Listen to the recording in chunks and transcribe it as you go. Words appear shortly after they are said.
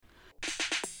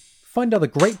Find other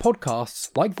great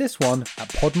podcasts like this one at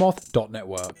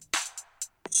podmoth.network.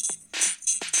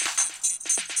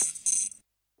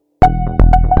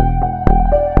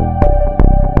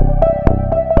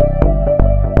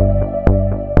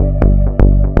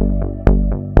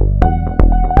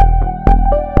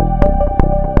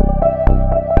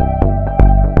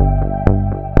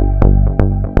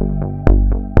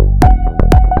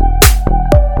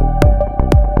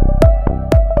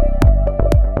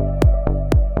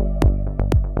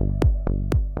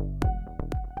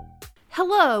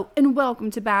 Hello, and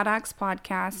welcome to Bad Axe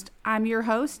Podcast. I'm your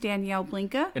host, Danielle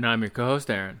Blinka. And I'm your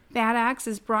co-host, Aaron. Bad Axe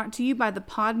is brought to you by the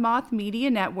Podmoth Media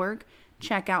Network.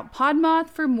 Check out Podmoth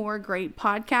for more great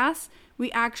podcasts.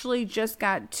 We actually just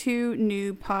got 2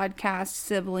 new podcast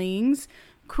siblings,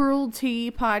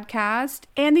 Cruelty Podcast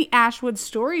and the Ashwood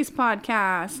Stories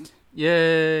Podcast.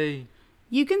 Yay!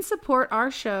 You can support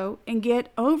our show and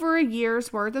get over a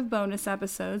year's worth of bonus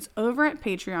episodes over at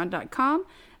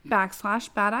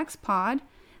patreon.com/badaxepod.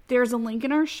 There's a link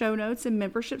in our show notes and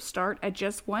membership start at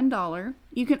just $1.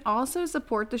 You can also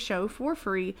support the show for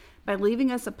free by leaving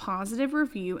us a positive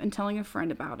review and telling a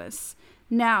friend about us.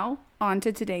 Now, on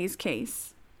to today's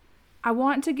case. I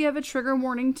want to give a trigger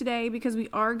warning today because we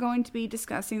are going to be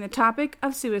discussing the topic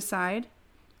of suicide.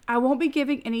 I won't be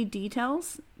giving any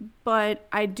details, but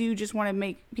I do just want to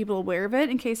make people aware of it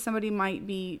in case somebody might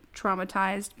be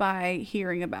traumatized by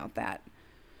hearing about that.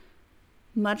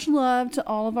 Much love to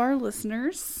all of our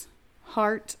listeners.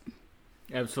 Heart.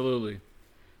 Absolutely.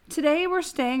 Today we're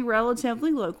staying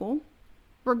relatively local.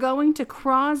 We're going to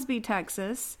Crosby,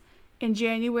 Texas in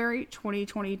January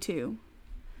 2022.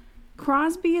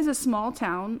 Crosby is a small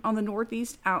town on the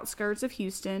northeast outskirts of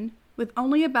Houston with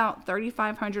only about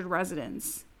 3,500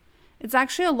 residents. It's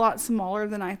actually a lot smaller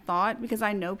than I thought because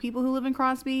I know people who live in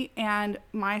Crosby, and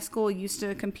my school used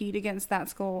to compete against that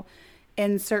school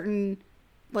in certain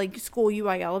school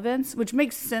UIL events, which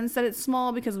makes sense that it's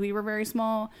small because we were very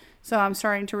small. So I'm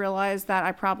starting to realize that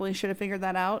I probably should have figured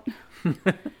that out.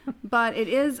 But it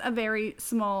is a very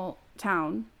small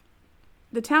town.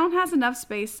 The town has enough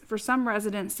space for some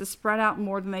residents to spread out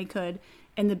more than they could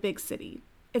in the big city.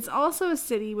 It's also a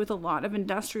city with a lot of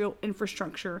industrial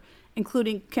infrastructure,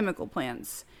 including chemical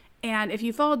plants. And if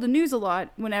you followed the news a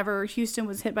lot, whenever Houston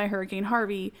was hit by Hurricane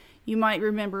Harvey, you might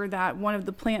remember that one of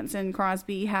the plants in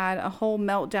Crosby had a whole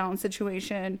meltdown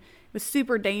situation. It was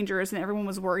super dangerous and everyone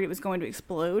was worried it was going to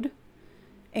explode.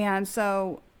 And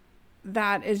so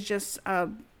that is just a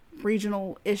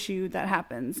regional issue that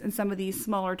happens in some of these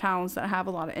smaller towns that have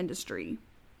a lot of industry.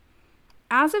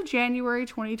 As of January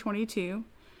 2022,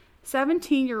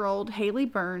 17-year-old Haley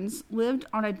Burns lived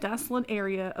on a desolate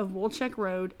area of Wolchek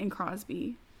Road in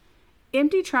Crosby.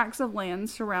 Empty tracts of land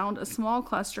surround a small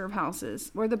cluster of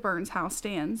houses where the Burns house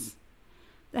stands.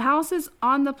 The houses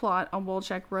on the plot on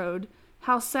Wolchek Road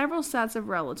house several sets of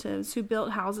relatives who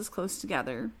built houses close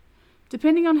together.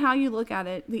 Depending on how you look at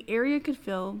it, the area could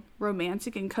feel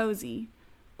romantic and cozy,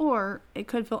 or it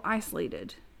could feel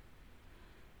isolated.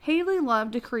 Haley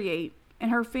loved to create,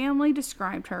 and her family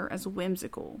described her as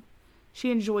whimsical. She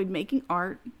enjoyed making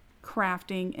art,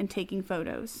 crafting, and taking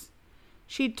photos.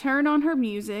 She'd turn on her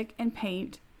music and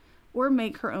paint or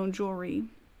make her own jewelry.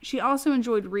 She also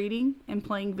enjoyed reading and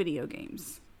playing video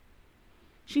games.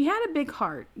 She had a big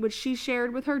heart, which she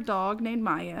shared with her dog named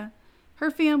Maya,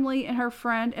 her family, and her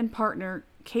friend and partner,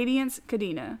 Cadience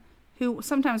Cadena, who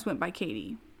sometimes went by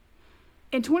Katie.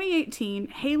 In 2018,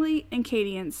 Haley and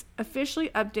Cadience officially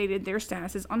updated their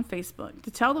statuses on Facebook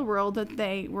to tell the world that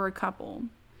they were a couple.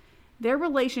 Their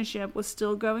relationship was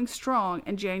still going strong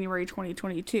in January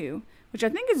 2022, which I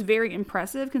think is very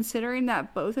impressive considering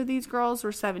that both of these girls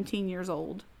were 17 years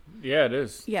old. Yeah, it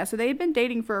is. Yeah, so they had been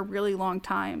dating for a really long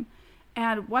time.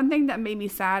 And one thing that made me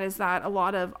sad is that a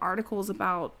lot of articles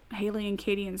about Haley and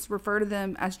Cadience refer to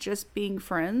them as just being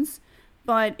friends.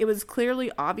 But it was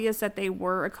clearly obvious that they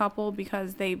were a couple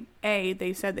because they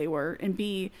said they were, and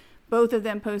B, both of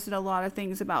them posted a lot of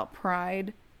things about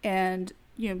pride and,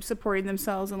 supporting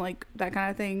themselves and that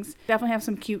kind of things. Definitely have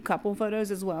some cute couple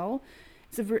photos as well.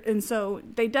 So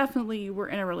they definitely were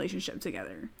in a relationship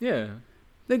together. Yeah.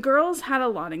 The girls had a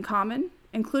lot in common,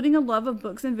 including a love of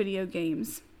books and video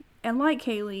games. And like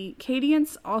Haley,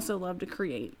 Cadience also loved to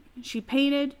create. She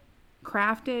painted,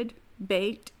 crafted,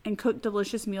 baked, and cooked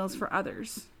delicious meals for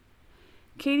others.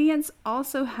 Cadience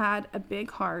also had a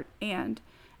big heart and,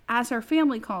 as her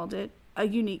family called it, a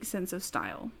unique sense of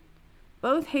style.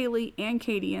 Both Haley and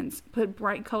Cadience put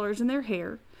bright colors in their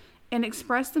hair and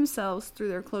expressed themselves through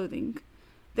their clothing.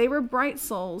 They were bright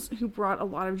souls who brought a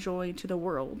lot of joy to the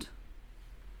world.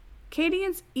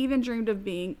 Cadience even dreamed of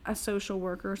being a social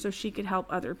worker so she could help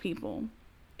other people.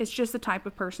 It's just the type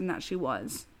of person that she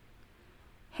was.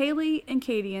 Haley and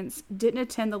Cadience didn't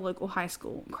attend the local high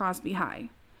school, Crosby High.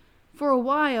 For a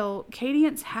while,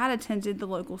 Cadience had attended the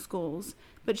local schools,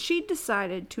 but she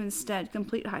decided to instead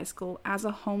complete high school as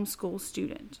a homeschool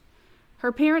student.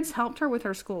 Her parents helped her with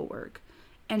her schoolwork,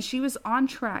 and she was on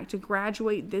track to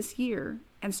graduate this year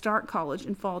and start college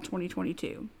in fall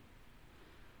 2022.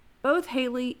 Both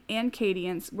Haley and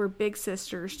Cadience were big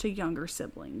sisters to younger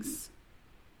siblings.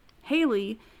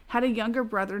 Haley had a younger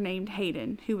brother named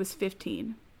Hayden, who was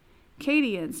 15.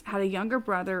 Cadience had a younger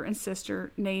brother and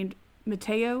sister named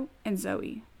Mateo and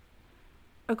Zoe.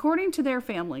 According to their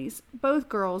families, both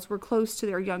girls were close to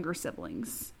their younger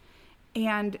siblings.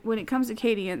 And when it comes to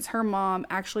Cadience, her mom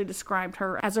actually described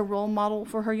her as a role model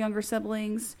for her younger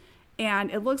siblings.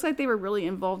 And it looks like they were really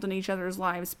involved in each other's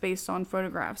lives based on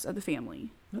photographs of the family.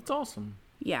 That's awesome.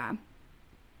 Yeah.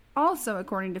 Also,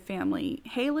 according to family,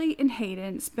 Haley and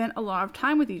Hayden spent a lot of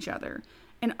time with each other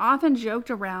and often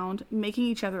joked around, making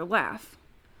each other laugh.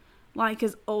 Like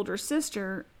his older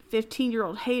sister,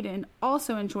 15-year-old Hayden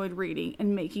also enjoyed reading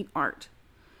and making art.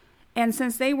 And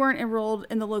since they weren't enrolled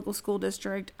in the local school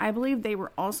district, I believe they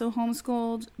were also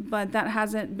homeschooled, but that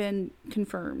hasn't been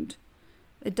confirmed.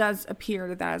 It does appear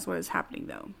that that is what is happening,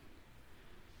 though.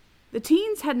 The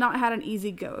teens had not had an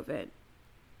easy go of it.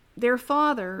 Their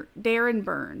father, Darren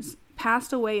Burns,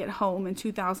 passed away at home in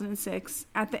 2006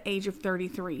 at the age of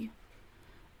 33.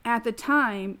 At the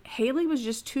time, Haley was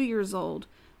just 2 years old,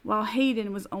 while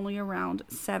Hayden was only around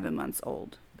 7 months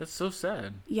old. That's so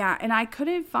sad. Yeah, and I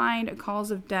couldn't find a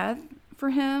cause of death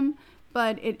for him,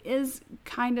 but it is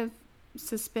kind of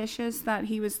suspicious that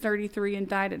he was 33 and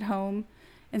died at home.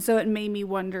 And so it made me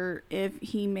wonder if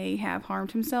he may have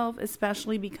harmed himself,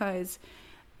 especially because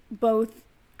both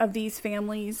of these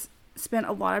families spent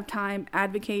a lot of time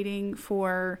advocating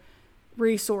for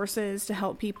resources to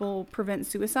help people prevent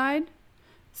suicide.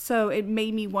 So it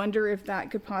made me wonder if that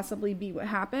could possibly be what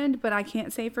happened, but I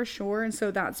can't say for sure, and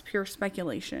so that's pure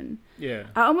speculation. Yeah.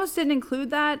 I almost didn't include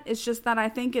that. It's just that I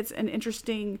think it's an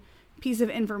interesting piece of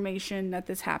information that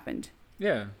this happened.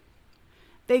 Yeah.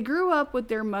 They grew up with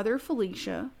their mother,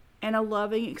 Felicia, and a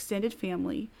loving extended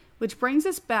family, which brings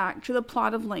us back to the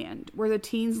plot of land where the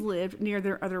teens lived near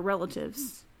their other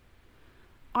relatives.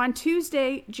 On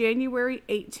Tuesday, January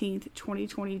 18th,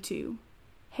 2022,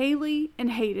 Haley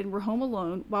and Hayden were home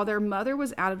alone while their mother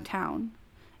was out of town.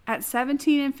 At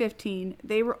 17 and 15,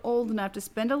 they were old enough to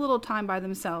spend a little time by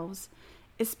themselves,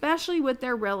 especially with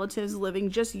their relatives living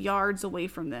just yards away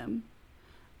from them.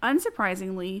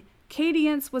 Unsurprisingly,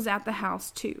 Cadience was at the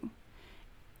house too.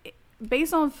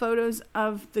 Based on photos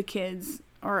of the kids,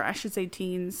 or I should say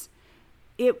teens,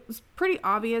 it was pretty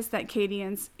obvious that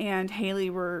Cadience and Haley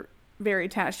were very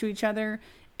attached to each other,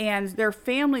 and their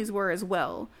families were as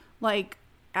well. Like,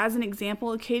 as an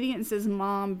example, Cadience's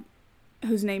mom,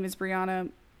 whose name is Brianna,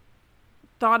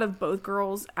 thought of both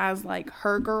girls as like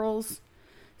her girls.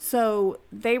 So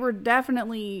they were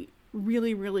definitely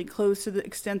really, really close to the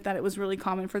extent that it was really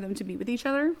common for them to be with each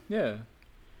other. Yeah.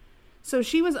 So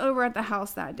she was over at the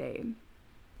house that day.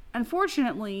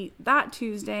 Unfortunately, that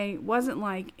Tuesday wasn't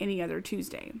like any other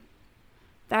Tuesday.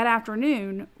 That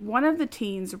afternoon, one of the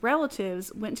teens'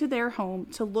 relatives went to their home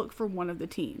to look for one of the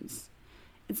teens.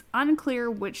 It's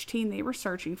unclear which teen they were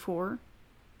searching for,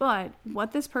 but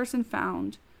what this person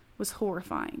found was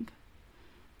horrifying.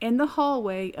 In the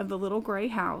hallway of the little gray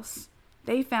house,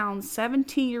 they found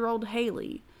 17-year-old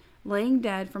Haley laying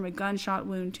dead from a gunshot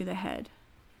wound to the head.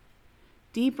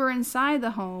 Deeper inside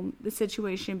the home, the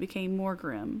situation became more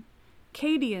grim.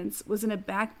 Cadience was in a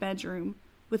back bedroom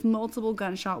with multiple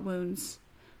gunshot wounds,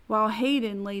 while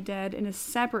Hayden lay dead in a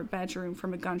separate bedroom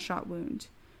from a gunshot wound.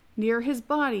 Near his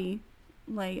body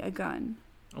lay a gun.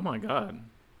 Oh my God.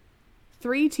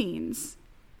 3 teens,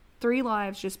 3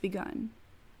 lives just begun,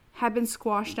 had been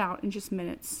squashed out in just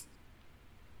minutes.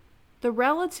 The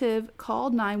relative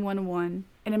called 911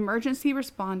 and emergency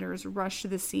responders rushed to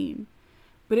the scene,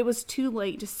 but it was too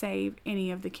late to save any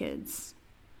of the kids.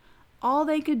 All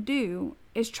they could do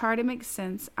is try to make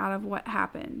sense out of what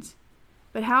happened.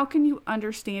 But how can you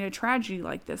understand a tragedy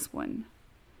like this one?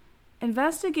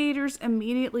 Investigators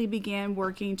immediately began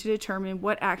working to determine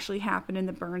what actually happened in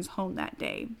the Burns home that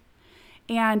day.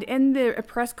 And in the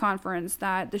press conference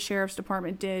that the sheriff's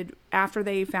department did after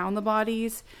they found the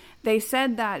bodies, they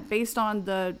said that based on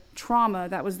the trauma,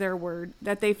 that was their word,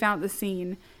 that they found at the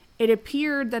scene, it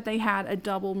appeared that they had a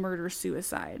double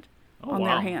murder-suicide on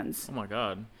their hands. Oh my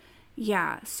God.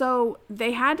 Yeah, so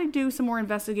they had to do some more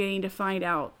investigating to find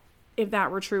out if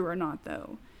that were true or not,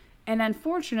 though. And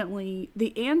unfortunately,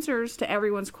 the answers to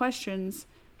everyone's questions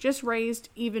just raised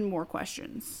even more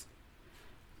questions.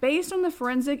 Based on the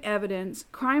forensic evidence,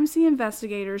 crime scene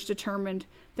investigators determined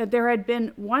that there had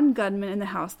been one gunman in the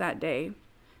house that day,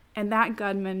 and that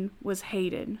gunman was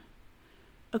Hayden.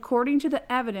 According to the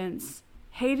evidence,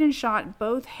 Hayden shot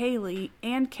both Haley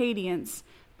and Cadience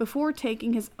before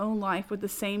taking his own life with the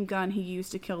same gun he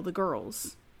used to kill the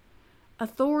girls.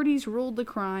 Authorities ruled the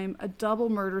crime a double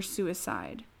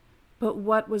murder-suicide. But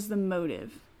what was the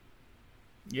motive?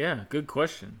 Yeah, good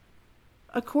question.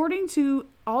 According to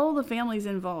all the families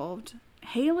involved,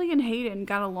 Haley and Hayden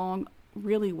got along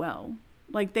really well.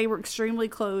 Like, they were extremely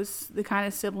close, the kind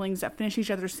of siblings that finish each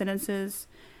other's sentences.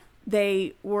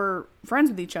 They were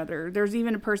friends with each other. There's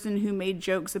even a person who made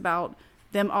jokes about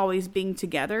them always being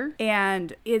together.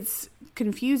 And it's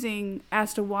confusing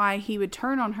as to why he would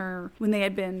turn on her when they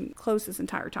had been close this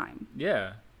entire time.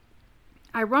 Yeah.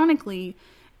 Ironically,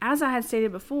 as I had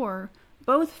stated before,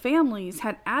 both families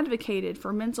had advocated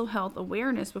for mental health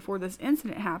awareness before this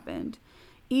incident happened,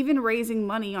 even raising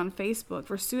money on Facebook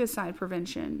for suicide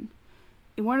prevention.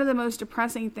 One of the most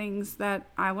depressing things that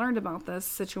I learned about this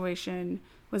situation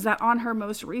was that on her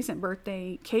most recent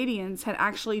birthday, Cadience had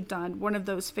actually done one of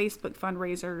those Facebook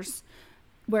fundraisers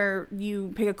where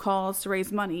you pick a cause to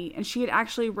raise money, and she had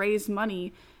actually raised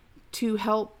money to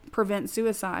help prevent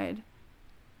suicide.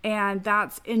 And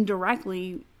that's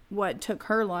indirectly what took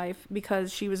her life,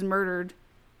 because she was murdered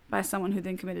by someone who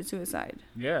then committed suicide.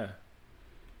 Yeah.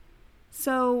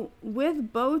 So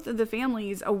with both of the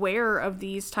families aware of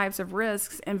these types of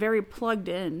risks and very plugged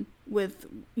in with,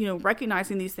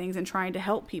 recognizing these things and trying to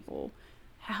help people,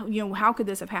 how could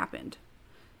this have happened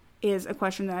is a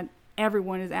question that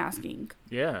everyone is asking.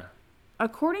 Yeah.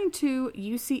 According to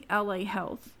UCLA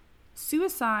Health,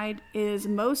 suicide is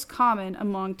most common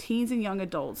among teens and young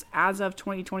adults as of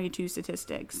 2022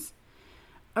 statistics.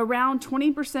 Around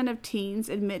 20% of teens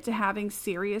admit to having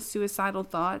serious suicidal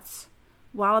thoughts,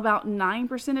 while about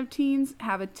 9% of teens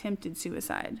have attempted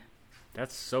suicide.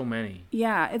 That's so many.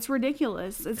 Yeah, it's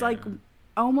ridiculous. It's like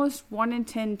almost 1 in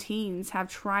 10 teens have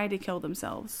tried to kill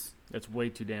themselves. That's way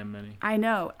too damn many. I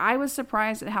know. I was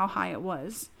surprised at how high it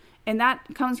was. And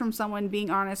that comes from someone being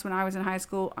honest. When I was in high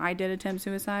school, I did attempt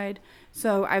suicide.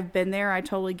 So I've been there. I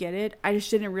totally get it. I just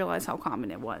didn't realize how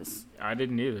common it was. I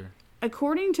didn't either.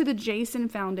 According to the Jason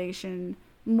Foundation,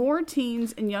 more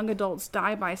teens and young adults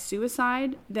die by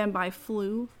suicide than by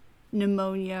flu,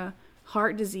 pneumonia,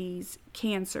 heart disease,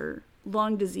 cancer,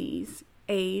 lung disease,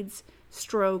 AIDS,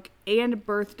 stroke, and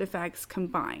birth defects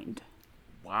combined.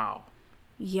 Wow.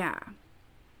 Yeah.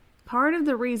 Part of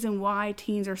the reason why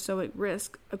teens are so at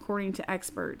risk, according to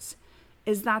experts,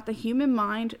 is that the human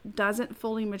mind doesn't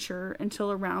fully mature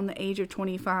until around the age of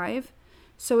 25,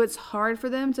 so it's hard for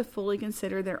them to fully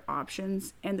consider their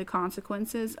options and the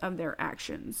consequences of their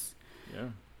actions. Yeah.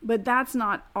 But that's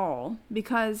not all,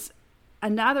 because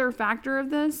another factor of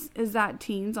this is that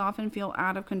teens often feel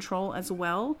out of control as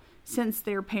well, since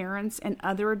their parents and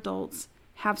other adults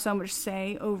have so much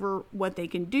say over what they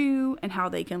can do and how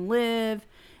they can live.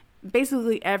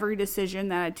 Basically, every decision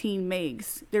that a teen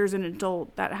makes, there's an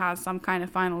adult that has some kind of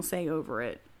final say over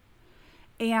it.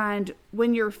 And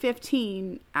when you're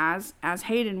 15, as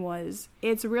Hayden was,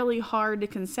 it's really hard to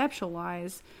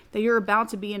conceptualize that you're about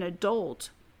to be an adult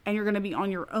and you're going to be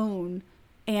on your own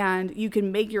and you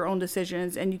can make your own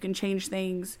decisions and you can change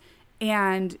things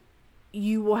and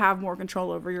you will have more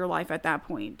control over your life at that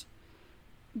point,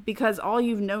 because all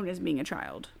you've known is being a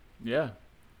child. Yeah.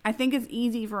 I think it's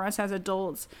easy for us as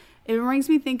adults. It makes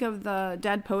me think of the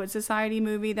Dead Poets Society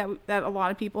movie that a lot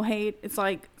of people hate. It's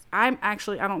like, I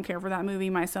don't care for that movie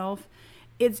myself.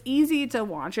 It's easy to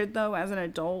watch it though as an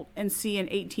adult and see an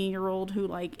 18-year-old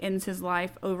who ends his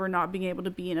life over not being able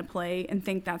to be in a play and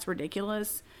think that's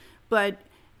ridiculous. But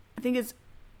I think it's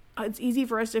easy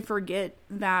for us to forget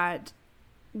that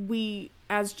we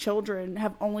as children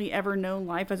have only ever known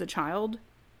life as a child.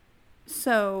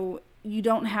 So you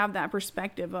don't have that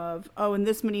perspective of, in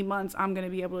this many months I'm going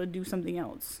to be able to do something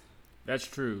else. That's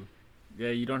true. Yeah,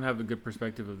 you don't have a good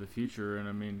perspective of the future, and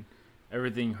I mean,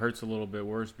 everything hurts a little bit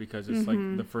worse because it's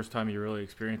like the first time you're really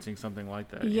experiencing something like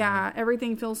that. Yeah,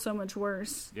 everything feels so much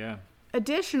worse. Yeah.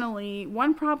 Additionally,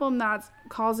 one problem that's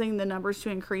causing the numbers to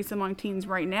increase among teens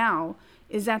right now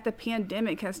is that the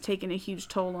pandemic has taken a huge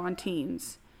toll on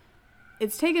teens.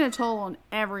 It's taken a toll on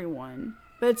everyone,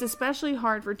 but it's especially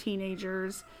hard for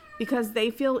teenagers because they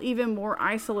feel even more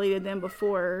isolated than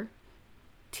before.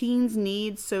 Teens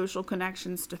need social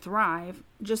connections to thrive,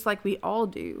 just like we all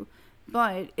do.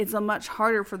 But it's much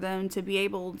harder for them to be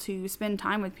able to spend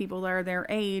time with people that are their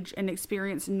age and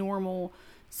experience normal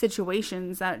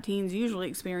situations that teens usually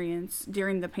experience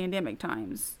during the pandemic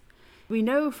times. We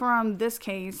know from this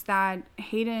case that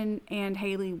Hayden and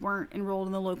Haley weren't enrolled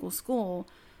in the local school.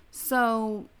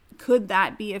 So could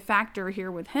that be a factor here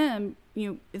with him,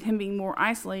 with him being more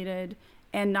isolated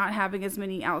and not having as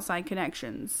many outside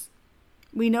connections?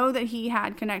 We know that he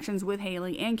had connections with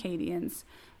Haley and Cadians,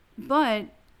 but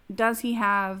does he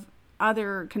have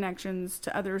other connections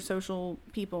to other social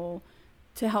people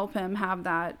to help him have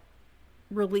that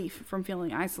relief from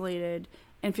feeling isolated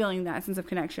and feeling that sense of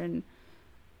connection?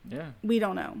 Yeah. We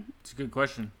don't know. It's a good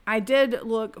question. I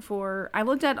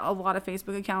looked at a lot of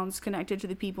Facebook accounts connected to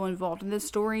the people involved in this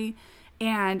story,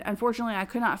 and unfortunately I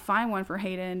could not find one for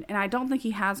Hayden, and I don't think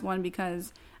he has one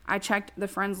because I checked the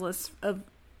friends list of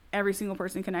every single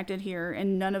person connected here,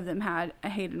 and none of them had a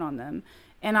Hayden on them.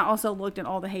 And I also looked at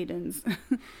all the Haydens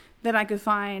that I could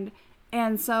find,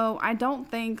 and so I don't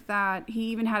think that he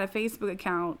even had a Facebook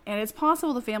account, and it's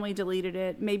possible the family deleted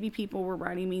it. Maybe people were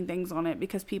writing mean things on it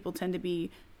because people tend to be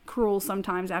cruel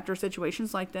sometimes after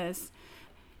situations like this.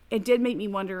 It did make me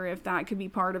wonder if that could be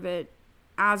part of it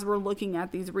as we're looking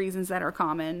at these reasons that are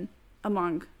common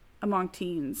among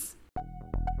teens.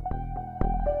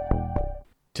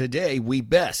 Today, we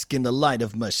bask in the light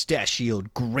of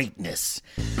mustachioed greatness.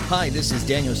 Hi, this is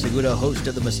Daniel Segura, host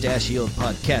of the Mustachioed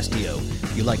Podcastio.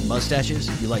 You like mustaches?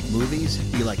 You like movies?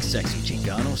 You like sexy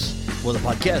Chicanos? Well, the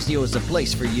Podcastio is the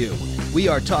place for you. We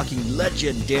are talking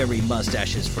legendary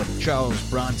mustaches from Charles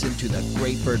Bronson to the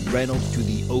Great Burt Reynolds to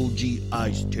the OG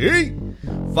Ice-T.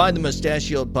 Find the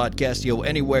Mustachioed Podcastio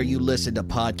anywhere you listen to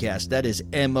podcasts. That is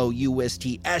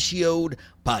MOUST-achioed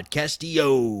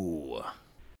Podcastio.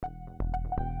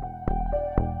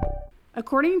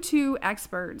 According to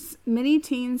experts, many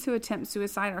teens who attempt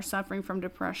suicide are suffering from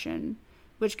depression,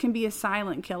 which can be a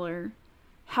silent killer.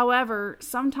 However,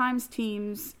 sometimes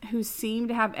teens who seem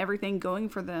to have everything going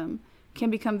for them can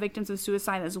become victims of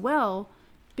suicide as well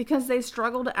because they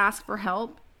struggle to ask for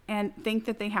help and think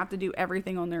that they have to do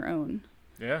everything on their own.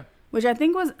 Yeah. Which I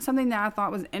think was something that I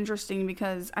thought was interesting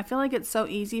because I feel like it's so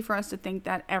easy for us to think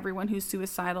that everyone who's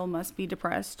suicidal must be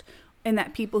depressed and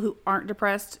that people who aren't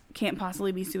depressed can't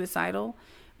possibly be suicidal.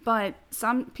 But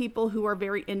some people who are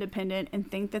very independent and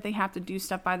think that they have to do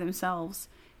stuff by themselves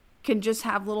can just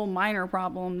have little minor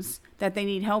problems that they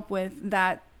need help with,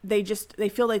 that they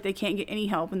feel like they can't get any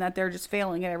help and that they're just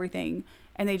failing at everything,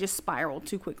 and they just spiral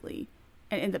too quickly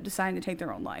and end up deciding to take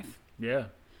their own life. Yeah.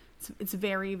 It's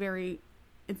very, very,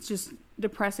 it's just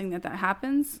depressing that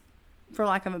happens, for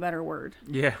lack of a better word.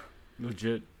 Yeah,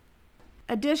 legit.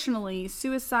 Additionally,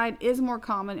 suicide is more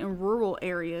common in rural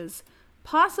areas,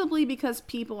 possibly because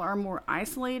people are more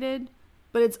isolated,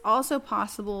 but it's also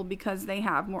possible because they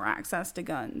have more access to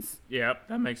guns. Yeah,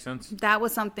 that makes sense. That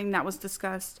was something that was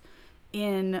discussed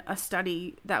in a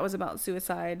study that was about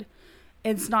suicide.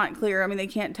 It's not clear. I mean, they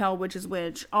can't tell which is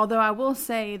which. Although I will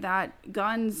say that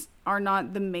guns are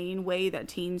not the main way that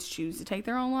teens choose to take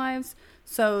their own lives.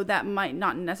 So that might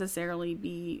not necessarily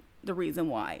be the reason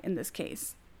why in this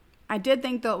case. I did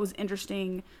think, though, it was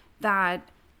interesting that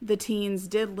the teens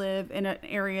did live in an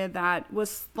area that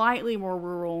was slightly more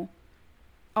rural,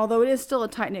 although it is still a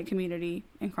tight-knit community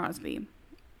in Crosby.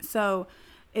 So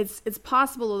it's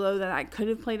possible, though, that I could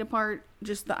have played a part,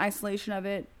 just the isolation of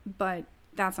it, but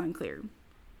that's unclear.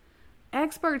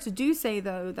 Experts do say,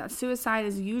 though, that suicide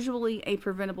is usually a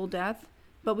preventable death,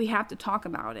 but we have to talk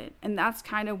about it. And that's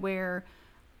kind of where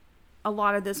a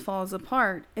lot of this falls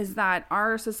apart, is that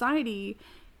our society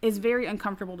is very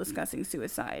uncomfortable discussing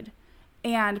suicide.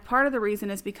 And part of the reason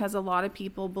is because a lot of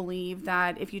people believe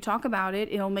that if you talk about it,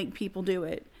 it'll make people do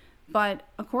it. But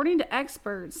according to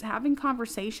experts, having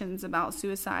conversations about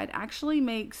suicide actually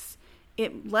makes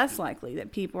it less likely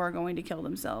that people are going to kill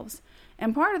themselves.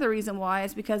 And part of the reason why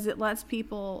is because it lets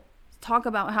people talk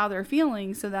about how they're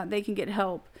feeling so that they can get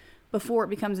help before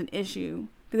it becomes an issue.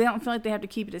 Because they don't feel like they have to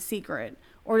keep it a secret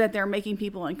or that they're making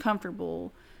people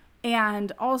uncomfortable.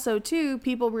 And also, too,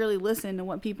 people really listen to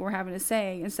what people are having to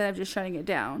say instead of just shutting it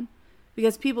down.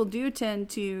 Because people do tend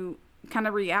to kind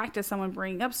of react to someone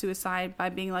bringing up suicide by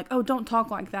being like, oh, don't talk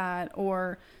like that,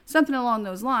 or something along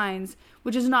those lines,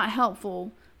 which is not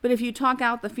helpful. But if you talk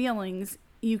out the feelings,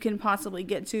 you can possibly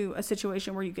get to a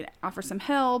situation where you can offer some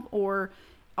help or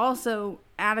also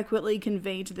adequately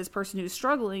convey to this person who's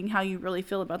struggling how you really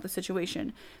feel about the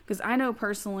situation. Because I know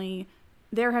personally,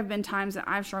 there have been times that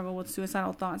I've struggled with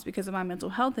suicidal thoughts because of my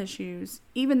mental health issues,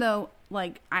 even though,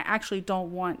 like, I actually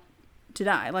don't want to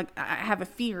die. Like, I have a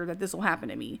fear that this will happen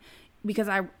to me because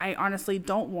I honestly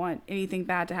don't want anything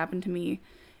bad to happen to me.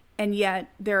 And yet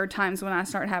there are times when I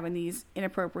start having these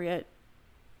inappropriate,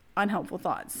 unhelpful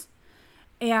thoughts.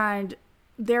 And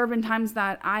there have been times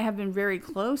that I have been very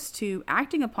close to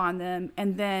acting upon them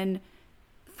and then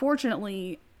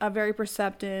fortunately, a very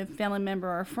perceptive family member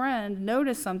or friend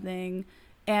noticed something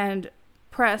and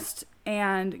pressed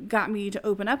and got me to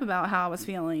open up about how I was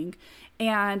feeling.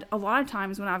 And a lot of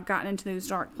times when I've gotten into those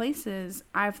dark places,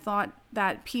 I've thought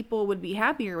that people would be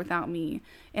happier without me.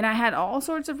 And I had all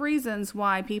sorts of reasons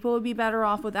why people would be better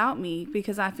off without me,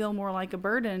 because I feel more like a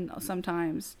burden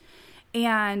sometimes.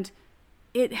 And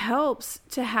it helps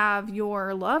to have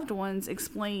your loved ones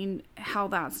explain how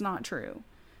that's not true.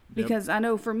 Because I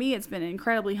know for me, it's been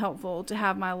incredibly helpful to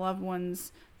have my loved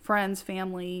ones, friends,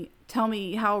 family, tell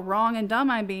me how wrong and dumb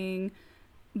I'm being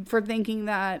for thinking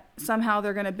that somehow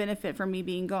they're going to benefit from me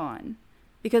being gone.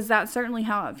 Because that's certainly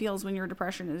how it feels when your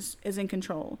depression is in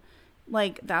control.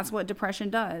 Like, that's what depression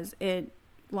does. It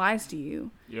lies to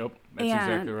you. Yep, that's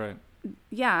exactly right.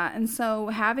 Yeah, and so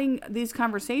having these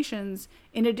conversations,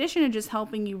 in addition to just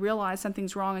helping you realize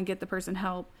something's wrong and get the person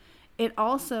help, it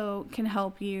also can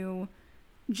help you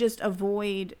just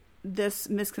avoid this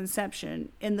misconception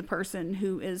in the person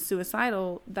who is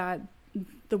suicidal that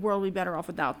the world will be better off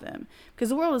without them. Because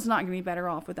the world is not going to be better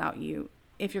off without you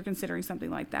if you're considering something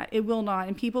like that. It will not,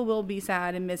 and people will be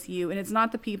sad and miss you, and it's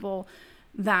not the people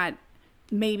that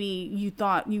maybe you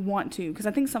thought you want to. Because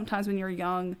I think sometimes when you're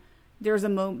young, there's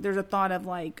a thought of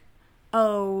like,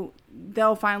 oh,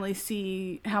 they'll finally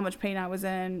see how much pain I was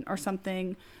in or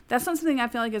something. That's not something I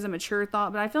feel like is a mature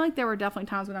thought, but I feel like there were definitely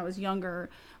times when I was younger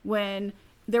when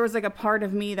there was like a part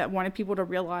of me that wanted people to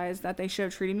realize that they should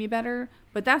have treated me better.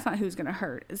 But that's not who's going to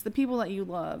hurt. It's the people that you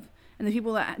love, and the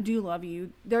people that do love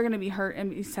you, they're going to be hurt and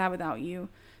be sad without you.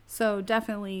 So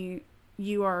definitely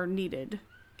you are needed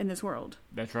in this world.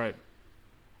 That's right.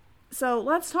 So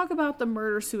let's talk about the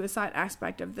murder-suicide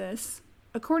aspect of this.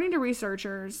 According to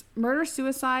researchers,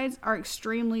 murder-suicides are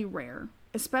extremely rare,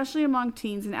 especially among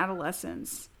teens and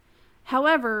adolescents.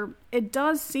 However, it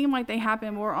does seem like they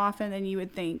happen more often than you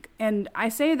would think. And I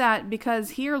say that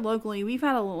because here locally, we've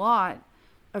had a lot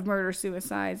of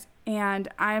murder-suicides. And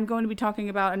I am going to be talking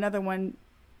about another one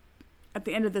at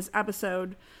the end of this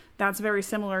episode that's very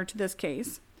similar to this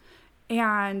case.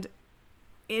 And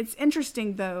it's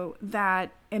interesting, though,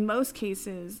 that in most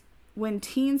cases, when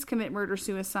teens commit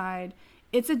murder-suicide,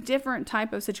 it's a different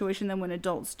type of situation than when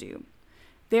adults do.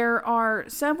 There are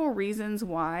several reasons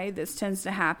why this tends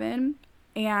to happen,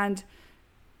 and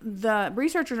the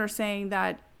researchers are saying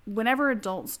that whenever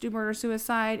adults do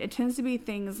murder-suicide, it tends to be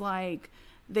things like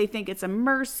they think it's a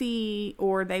mercy,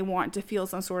 or they want to feel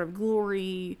some sort of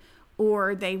glory,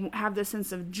 or they have this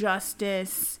sense of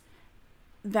justice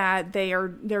that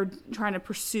they're trying to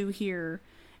pursue here.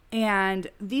 And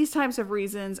these types of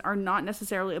reasons are not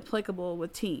necessarily applicable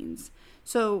with teens.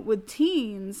 So with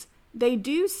teens, they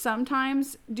do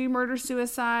sometimes do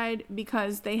murder-suicide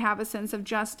because they have a sense of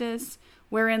justice,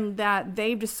 wherein that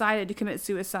they've decided to commit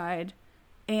suicide,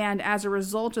 and as a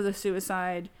result of the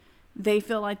suicide, they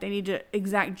feel like they need to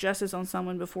exact justice on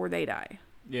someone before they die.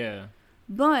 Yeah.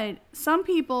 But some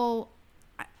people,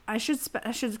 I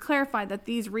should clarify that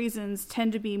these reasons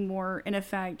tend to be more in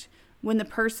effect when the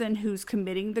person who's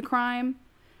committing the crime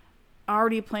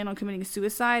already planned on committing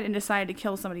suicide and decided to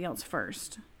kill somebody else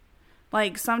first.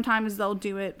 Like, sometimes they'll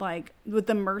do it, like, with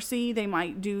the mercy, they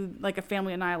might do, like, a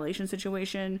family annihilation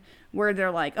situation where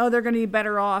they're like, oh, they're going to be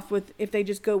better off if they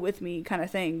just go with me kind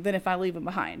of thing than if I leave them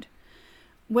behind.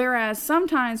 Whereas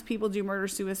sometimes people do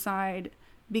murder-suicide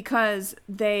because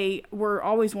they were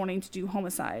always wanting to do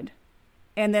homicide,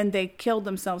 and then they killed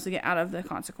themselves to get out of the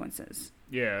consequences.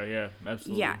 Yeah,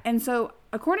 absolutely. Yeah, and so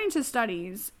according to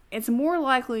studies, it's more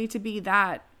likely to be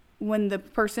that when the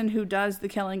person who does the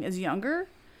killing is younger.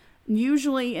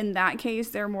 Usually in that case,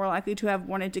 they're more likely to have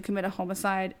wanted to commit a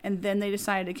homicide and then they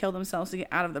decided to kill themselves to get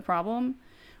out of the problem.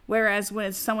 Whereas when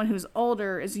it's someone who's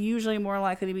older, it's usually more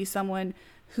likely to be someone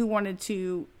who wanted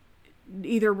to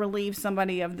either relieve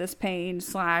somebody of this pain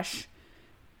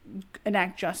 /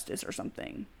 enact justice or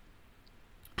something.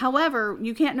 However,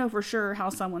 you can't know for sure how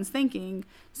someone's thinking,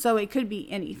 so it could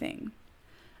be anything.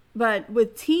 But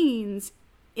with teens,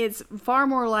 it's far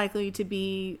more likely to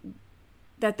be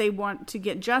that they want to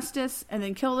get justice and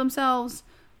then kill themselves,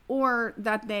 or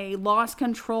that they lost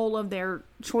control of their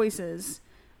choices,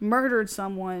 murdered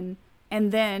someone,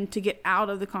 and then to get out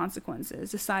of the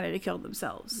consequences, decided to kill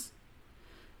themselves.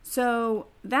 So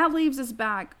that leaves us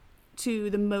back to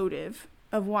the motive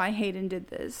of why Hayden did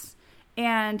this.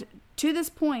 And to this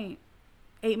point,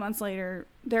 8 months later,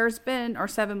 or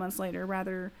 7 months later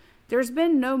rather, there's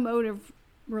been no motive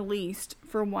released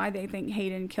for why they think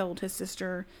Hayden killed his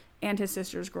sister and his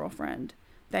sister's girlfriend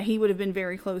that he would have been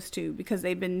very close to, because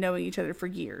they've been knowing each other for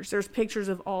years. There's pictures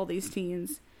of all these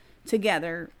teens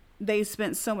together. They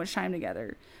spent so much time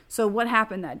together. So what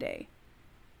happened that day?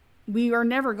 we are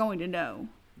never going to know.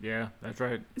 Yeah, that's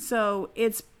right. So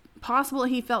it's possible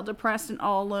he felt depressed and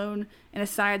all alone and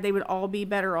decided they would all be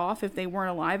better off if they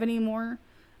weren't alive anymore.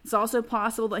 It's also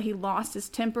possible that he lost his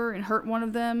temper and hurt one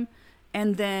of them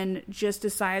and then just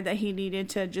decided that he needed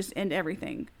to just end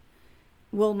everything.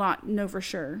 We'll not know for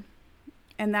sure.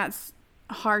 And that's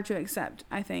hard to accept,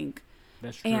 I think.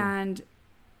 That's true. And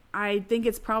I think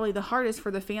it's probably the hardest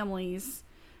for the families.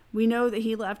 We know that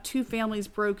he left 2 families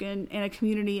broken and a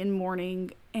community in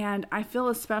mourning. And I feel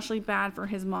especially bad for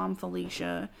his mom,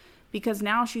 Felicia, because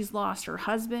now she's lost her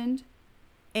husband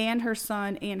and her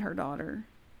son and her daughter.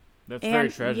 That's very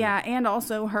tragic. Yeah, and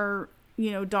also her,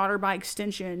 daughter by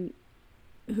extension,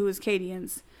 who is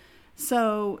Cadian's.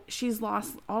 So she's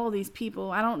lost all of these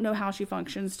people. I don't know how she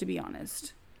functions, to be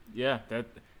honest. Yeah,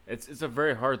 it's a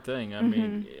very hard thing. I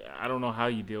mean, I don't know how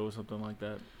you deal with something like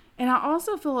that. And I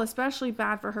also feel especially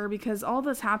bad for her because all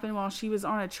this happened while she was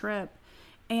on a trip.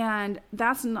 And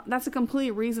that's a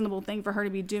completely reasonable thing for her to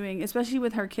be doing, especially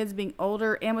with her kids being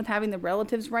older and with having the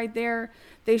relatives right there.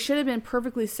 They should have been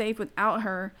perfectly safe without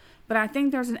her. But I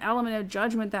think there's an element of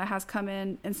judgment that has come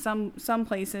in some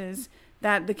places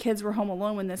that the kids were home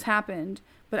alone when this happened.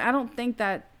 But I don't think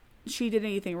that she did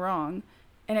anything wrong.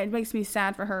 And it makes me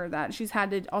sad for her that she's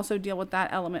had to also deal with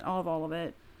that element of all of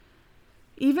it.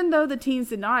 Even though the teens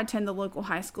did not attend the local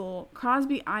high school,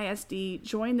 Crosby ISD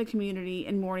joined the community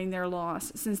in mourning their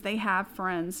loss since they have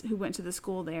friends who went to the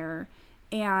school there.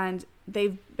 And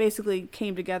they've basically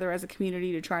came together as a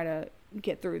community to try to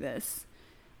get through this.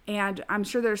 And I'm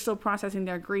sure they're still processing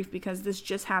their grief because this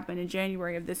just happened in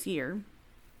January of this year.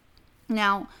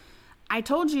 Now, I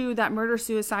told you that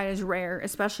murder-suicide is rare,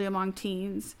 especially among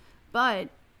teens. But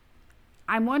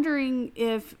I'm wondering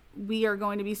if we are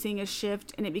going to be seeing a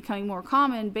shift in it becoming more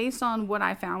common based on what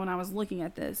I found when I was looking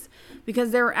at this.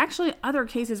 Because there are actually other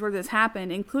cases where this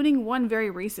happened, including one very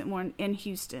recent one in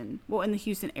Houston. Well, in the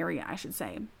Houston area, I should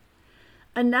say.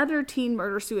 Another teen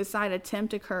murder-suicide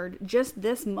attempt occurred just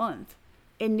this month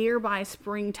in nearby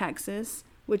Spring, Texas,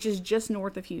 which is just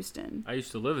north of Houston. I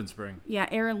used to live in Spring. Yeah,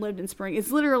 Aaron lived in Spring.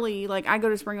 It's literally, like, I go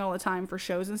to Spring all the time for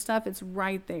shows and stuff. It's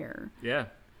right there. Yeah.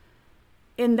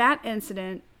 In that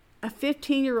incident, a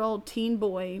 15-year-old teen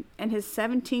boy and his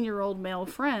 17-year-old male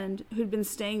friend who'd been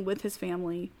staying with his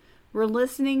family were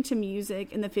listening to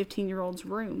music in the 15-year-old's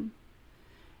room.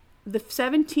 The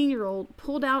 17-year-old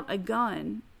pulled out a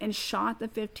gun and shot the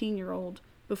 15-year-old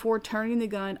before turning the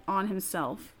gun on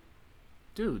himself.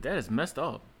 Dude, that is messed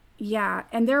up. Yeah,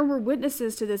 and there were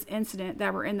witnesses to this incident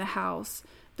that were in the house.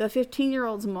 The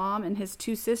 15-year-old's mom and his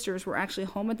 2 sisters were actually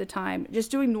home at the time, just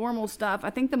doing normal stuff. I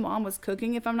think the mom was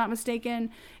cooking, if I'm not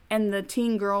mistaken, and the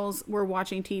teen girls were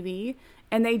watching TV,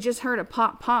 and they just heard a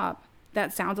pop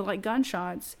that sounded like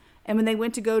gunshots. And when they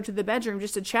went to go to the bedroom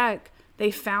just to check,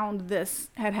 they found this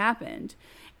had happened.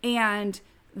 And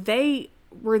they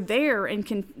were there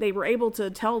and they were able to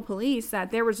tell police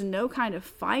that there was no kind of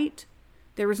fight.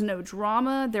 There was no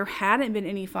drama. There hadn't been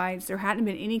any fights. There hadn't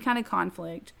been any kind of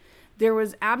conflict. There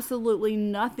was absolutely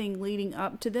nothing leading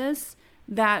up to this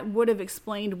that would have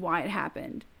explained why it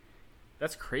happened.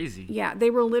 That's crazy. Yeah, they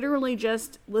were literally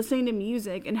just listening to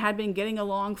music and had been getting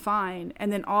along fine.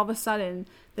 And then all of a sudden,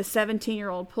 the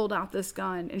 17-year-old pulled out this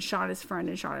gun and shot his friend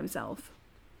and shot himself.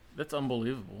 That's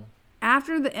unbelievable.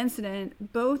 After the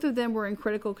incident, both of them were in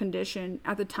critical condition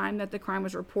at the time that the crime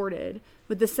was reported,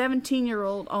 with the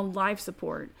 17-year-old on life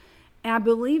support. And I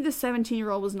believe the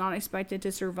 17-year-old was not expected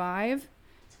to survive,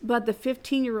 but the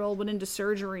 15-year-old went into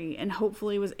surgery and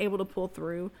hopefully was able to pull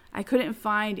through. I couldn't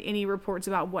find any reports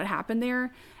about what happened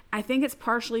there. I think it's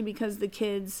partially because the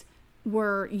kids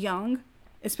were young,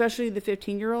 especially the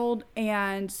 15-year-old,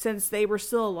 and since they were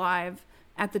still alive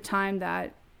at the time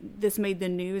that this made the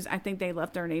news, I think they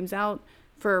left their names out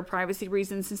for privacy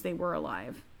reasons since they were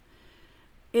alive.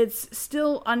 It's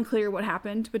still unclear what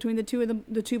happened between the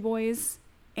two boys,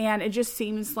 and it just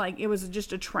seems like it was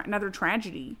just another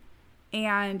tragedy.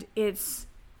 And it's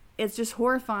just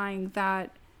horrifying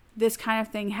that this kind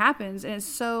of thing happens, and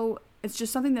it's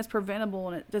just something that's preventable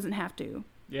and it doesn't have to.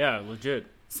 Yeah, legit.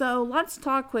 So let's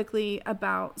talk quickly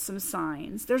about some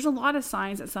signs. There's a lot of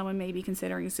signs that someone may be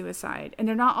considering suicide, and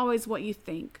they're not always what you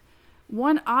think.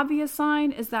 One obvious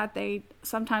sign is that they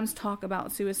sometimes talk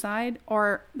about suicide,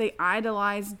 or they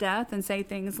idolize death and say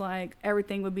things like,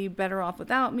 everything would be better off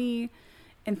without me,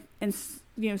 and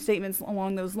statements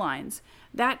along those lines.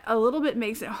 That a little bit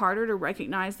makes it harder to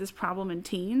recognize this problem in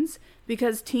teens,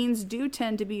 because teens do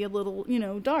tend to be a little,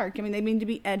 dark. I mean, they mean to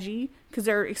be edgy because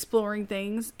they're exploring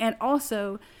things. And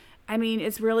also, I mean,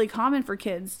 it's really common for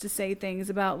kids to say things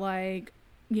about like,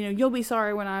 you'll be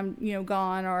sorry when I'm,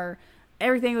 gone, or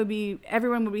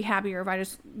everyone would be happier if I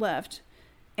just left.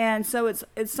 And so it's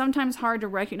sometimes hard to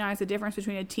recognize the difference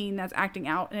between a teen that's acting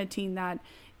out and a teen that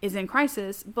is in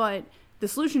crisis. But the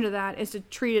solution to that is to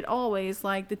treat it always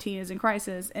like the teen is in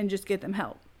crisis and just get them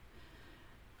help.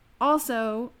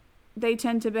 Also, they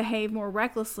tend to behave more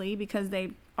recklessly because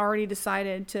they've already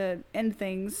decided to end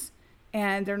things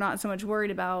and they're not so much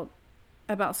worried about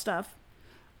stuff.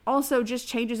 Also, just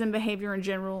changes in behavior in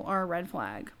general are a red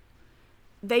flag.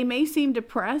 They may seem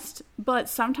depressed, but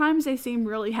sometimes they seem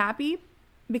really happy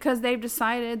because they've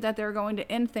decided that they're going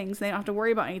to end things. They don't have to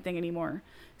worry about anything anymore.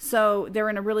 So they're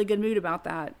in a really good mood about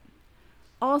that.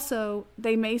 Also,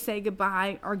 they may say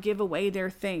goodbye or give away their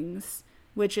things,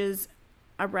 which is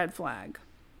a red flag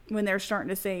when they're starting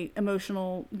to say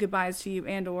emotional goodbyes to you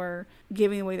and or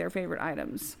giving away their favorite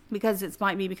items, because it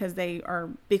might be because they are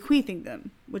bequeathing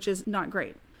them, which is not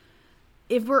great.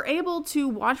 If we're able to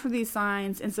watch for these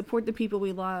signs and support the people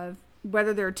we love,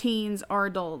 whether they're teens or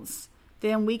adults,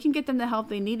 then we can get them the help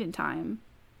they need in time.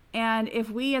 And if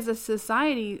we as a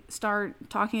society start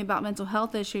talking about mental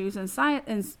health issues and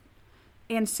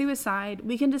suicide,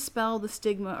 we can dispel the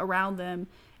stigma around them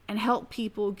and help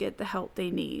people get the help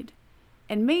they need.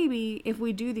 And maybe if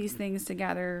we do these things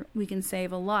together, we can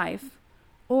save a life.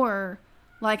 Or,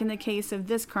 like in the case of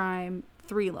this crime,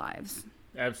 3 lives.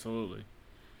 Absolutely.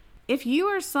 If you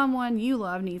or someone you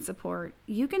love needs support,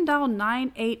 you can dial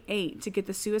 988 to get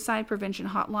the suicide prevention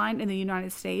hotline in the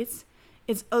United States.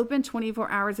 It's open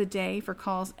 24 hours a day for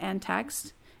calls and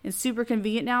text. It's super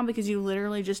convenient now because you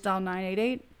literally just dial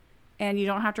 988 and you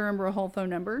don't have to remember a whole phone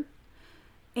number.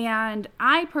 And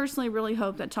I personally really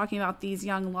hope that talking about these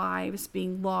young lives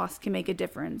being lost can make a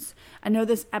difference. I know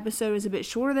this episode is a bit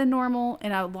shorter than normal,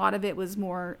 and a lot of it was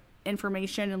more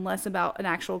information and less about an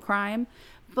actual crime.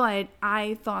 But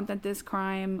I thought that this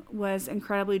crime was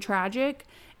incredibly tragic,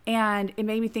 and it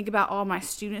made me think about all my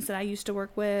students that I used to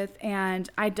work with. And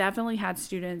I definitely had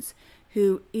students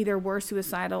who either were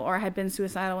suicidal or had been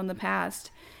suicidal in the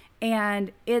past.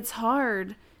 And it's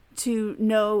hard to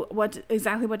know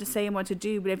exactly what to say and what to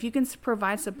do. But if you can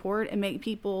provide support and make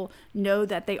people know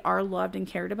that they are loved and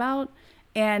cared about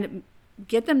and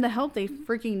get them the help they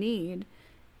freaking need,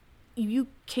 you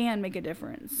can make a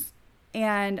difference.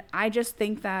 And I just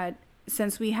think that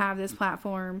since we have this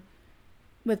platform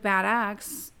with Bad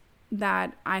Acts,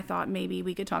 that I thought maybe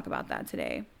we could talk about that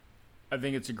today. I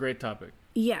think it's a great topic.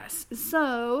 Yes.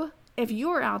 So if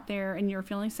you're out there and you're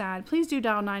feeling sad, please do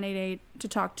dial 988 to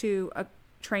talk to a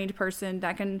trained person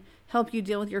that can help you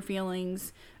deal with your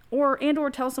feelings, or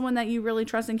tell someone that you really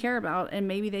trust and care about, and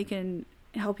maybe they can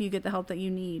help you get the help that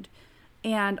you need.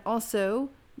 And also,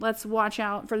 let's watch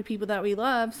out for the people that we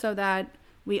love so that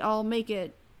we all make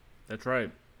it. That's right.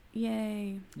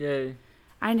 Yay.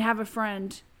 I have a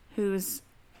friend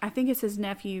I think it's his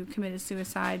nephew, committed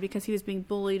suicide because he was being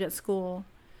bullied at school.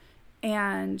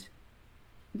 And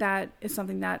that is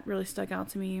something that really stuck out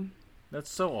to me. That's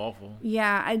so awful.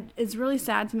 Yeah, it's really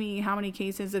sad to me how many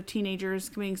cases of teenagers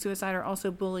committing suicide are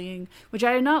also bullying, which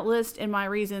I did not list in my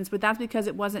reasons, but that's because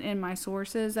it wasn't in my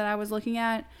sources that I was looking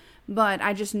at. But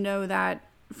I just know that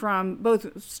from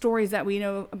both stories that we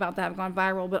know about that have gone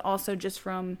viral, but also just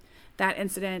from that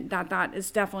incident, that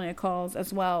is definitely a cause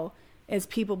as well as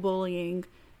people bullying.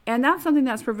 And that's something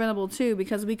that's preventable too,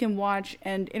 because we can watch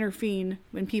and intervene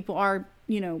when people are,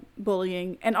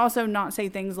 bullying, and also not say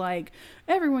things like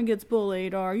everyone gets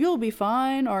bullied or you'll be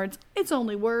fine, or it's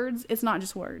only words. It's not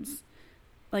just words.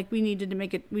 Like we need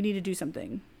to do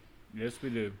something. Yes,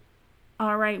 we do.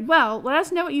 All right. Well, let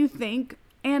us know what you think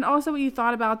and also what you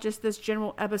thought about just this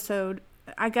general episode.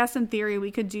 I guess in theory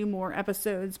we could do more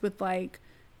episodes with like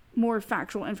more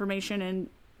factual information and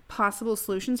possible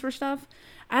solutions for stuff.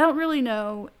 I don't really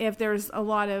know if there's a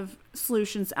lot of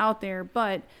solutions out there,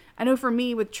 but I know for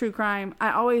me with true crime,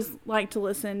 I always like to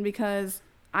listen because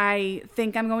I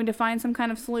think I'm going to find some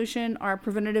kind of solution or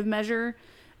preventative measure.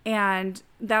 And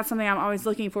that's something I'm always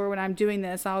looking for when I'm doing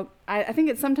this. I think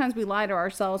it's sometimes we lie to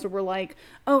ourselves, or we're like,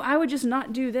 oh, I would just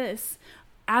not do this.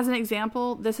 As an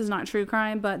example, this is not true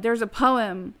crime, but there's a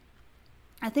poem,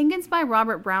 I think it's by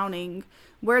Robert Browning,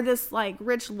 where this like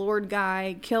rich lord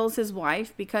guy kills his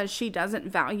wife because she doesn't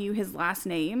value his last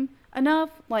name enough.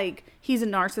 Like he's a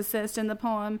narcissist in the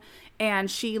poem, and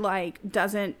she like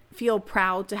doesn't feel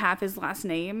proud to have his last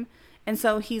name. And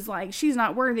so he's like, she's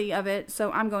not worthy of it,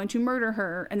 so I'm going to murder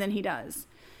her. And then he does.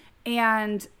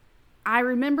 And I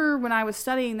remember when I was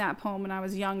studying that poem when I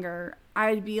was younger,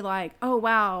 I'd be like, oh,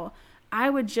 wow, I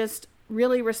would just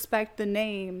really respect the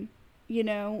name.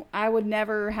 I would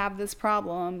never have this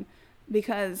problem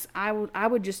because I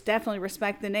would just definitely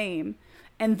respect the name.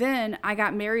 And then I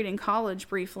got married in college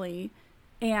briefly,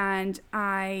 and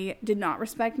I did not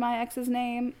respect my ex's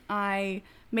name. I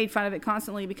made fun of it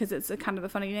constantly because it's a kind of a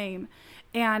funny name.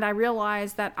 And I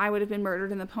realized that I would have been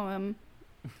murdered in the poem.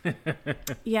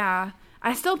 Yeah.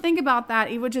 I still think about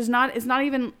that, which is not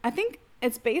even, I think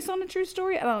it's based on a true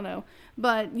story. I don't know.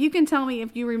 But you can tell me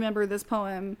if you remember this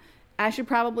poem. I should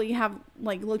probably have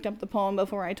looked up the poem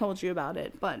before I told you about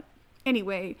it. But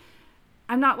anyway,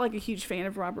 I'm not a huge fan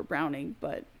of Robert Browning,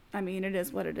 but I mean, it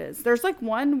is what it is. There's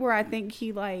one where I think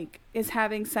he is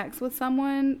having sex with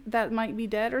someone that might be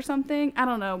dead or something. I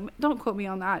don't know. Don't quote me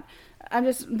on that.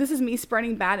 This is me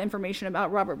spreading bad information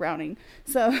about Robert Browning.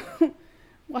 So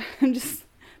I'm just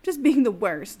being the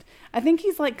worst. I think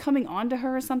he's coming on to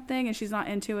her or something and she's not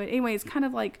into it. Anyway, it's kind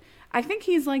of I think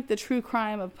he's the true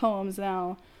crime of poems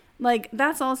now.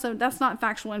 That's not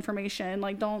factual information.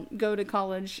 Don't go to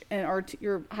college or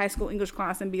your high school English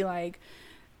class and be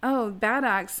oh, Bad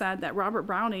Axe said that Robert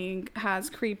Browning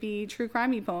has creepy true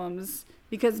crimey poems,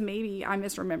 because maybe I'm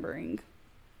misremembering.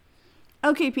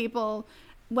 Okay, people.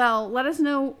 Well, let us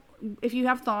know if you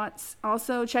have thoughts.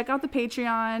 Also, check out the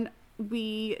Patreon.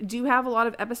 We do have a lot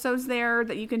of episodes there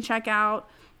that you can check out.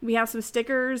 We have some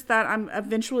stickers that I'm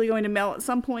eventually going to mail at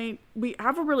some point. We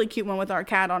have a really cute one with our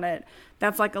cat on it.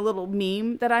 That's a little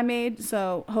meme that I made.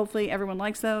 So hopefully everyone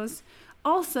likes those.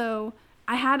 Also,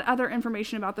 I had other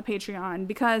information about the Patreon,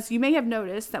 because you may have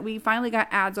noticed that we finally got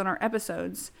ads on our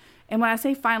episodes. And when I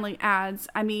say finally ads,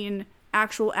 I mean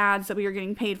actual ads that we are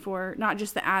getting paid for, not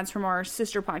just the ads from our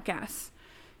sister podcasts.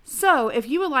 So if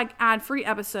you would like ad-free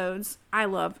episodes, I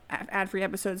love ad-free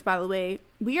episodes, by the way,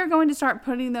 we are going to start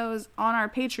putting those on our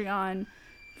Patreon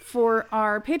for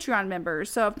our Patreon members.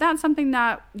 So if that's something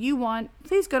that you want,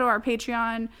 please go to our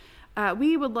Patreon.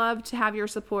 We would love to have your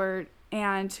support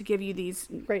and to give you these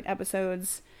great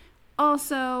episodes.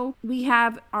 Also, we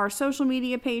have our social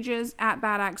media pages at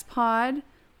Bad Axe Pod.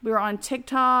 We're on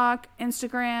TikTok,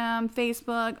 Instagram,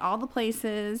 Facebook, all the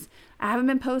places. I haven't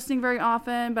been posting very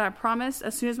often, but I promise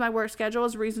as soon as my work schedule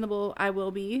is reasonable, I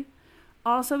will be.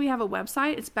 Also, we have a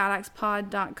website. It's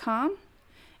badaxepod.com.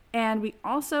 And we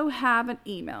also have an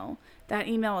email. That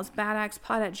email is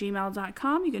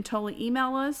badaxepod@gmail.com. You can totally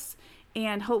email us.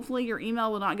 And hopefully your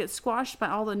email will not get squashed by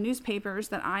all the newspapers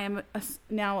that I am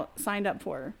now signed up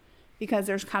for, because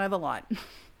there's kind of a lot.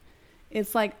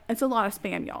 It's a lot of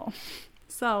spam, y'all.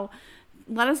 So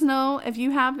let us know if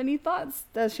you have any thoughts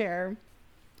to share.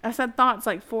 I said thoughts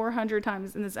 400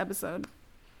 times in this episode.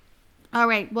 All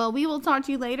right. Well, we will talk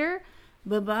to you later.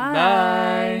 Bye-bye.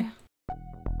 Bye.